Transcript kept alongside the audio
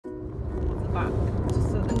back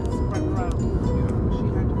just so they could spread around. She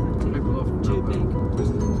had to take too big.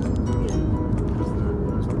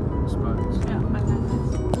 Yeah, and then this.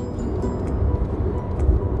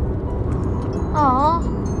 Aww.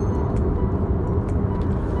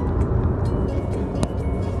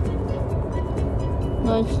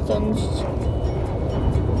 Nice things.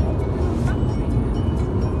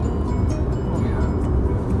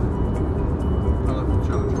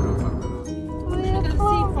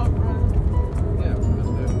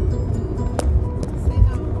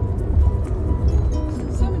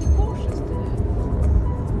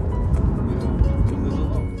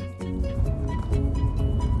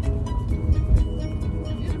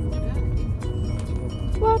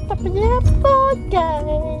 What a beautiful day.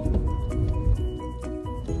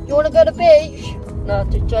 You want to go to the beach? No,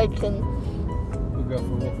 just joking. We'll go for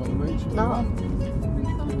a walk on the beach. No. We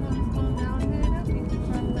sometimes gone down here, don't we, to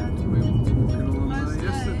Grandad? We were walking all day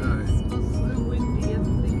yesterday. It was so windy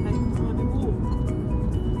yesterday, came time to walk.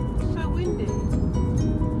 So windy.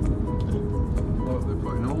 Look, they're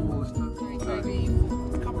putting all the stuff. Maybe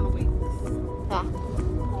a couple of weeks. Ah.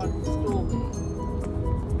 Quite stormy.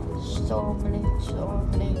 Stormy.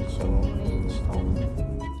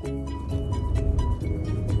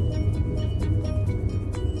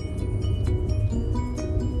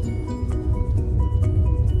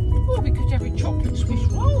 Well, we could have a chocolate Swiss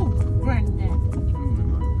roll, Grandad.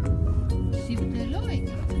 See what they're like.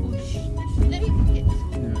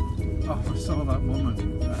 Yeah. Oh, I saw that woman in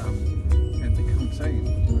the canteen.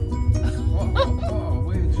 What a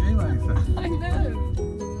weird shoelace. I know.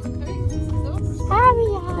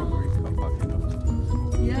 Probably cut back enough.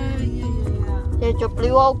 Yeah. There's your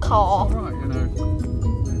blue old car. All right, you know,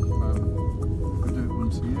 we do it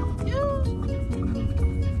once a year. Yeah.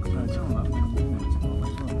 No, it's all that.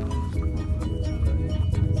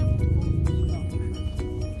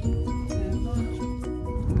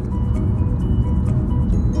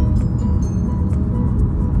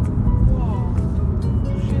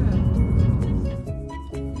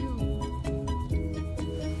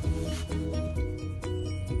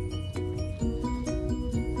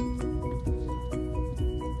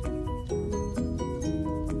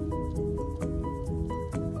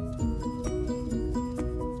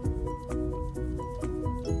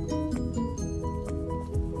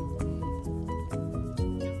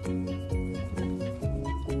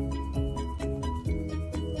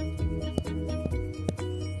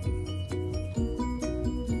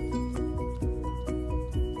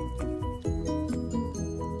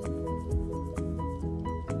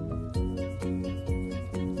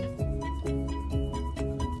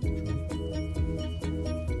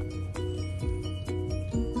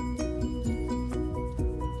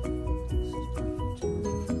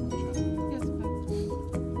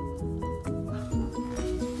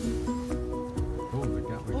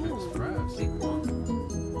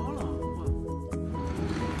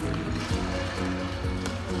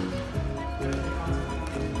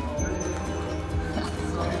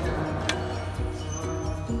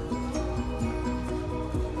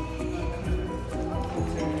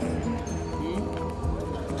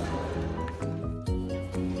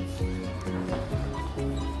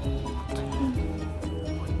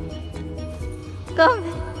 Go.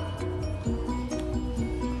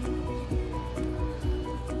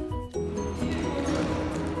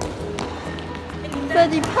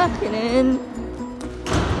 Ready packing in.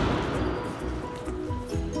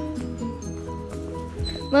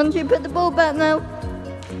 Why don't you put the ball back now?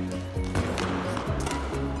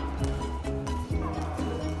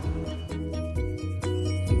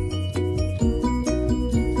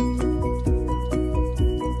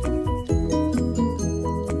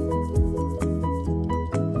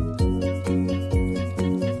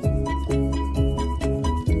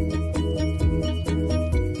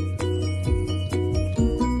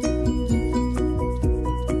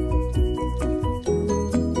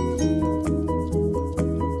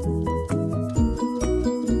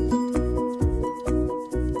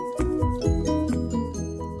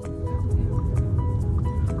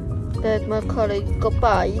 There's my colleague.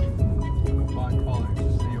 Goodbye. Goodbye, college.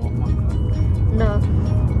 See you on Monday. No.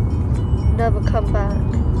 Never come back.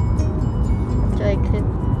 Joking.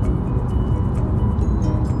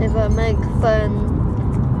 If I make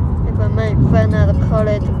friend out of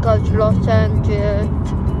college and go to Los Angeles,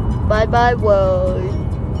 bye bye world.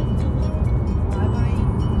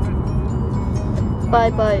 Bye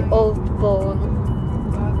bye Osborne.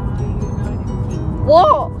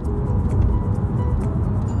 What?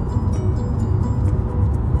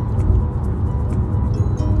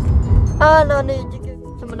 And I need to get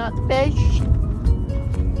someone at the beach.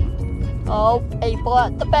 Oh, people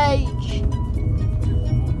at the beach.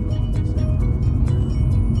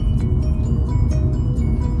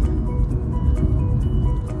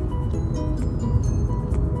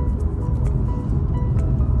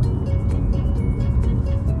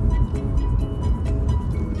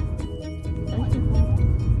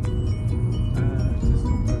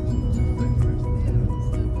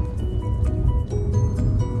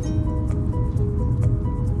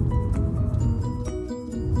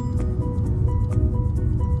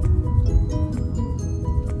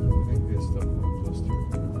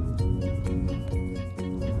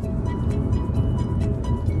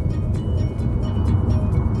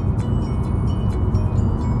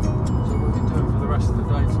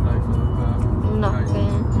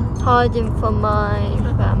 hiding from my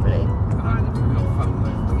family. Hiding from your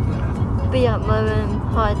family. Be at my room,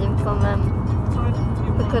 hiding from them.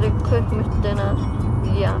 Because of Christmas dinner,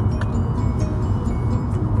 yuck.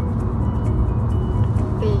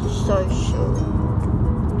 Be social.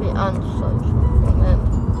 Be unsocial from them.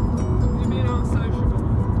 You mean unsociable?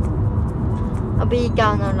 I'll be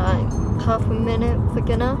down in like half a minute for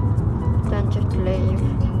dinner.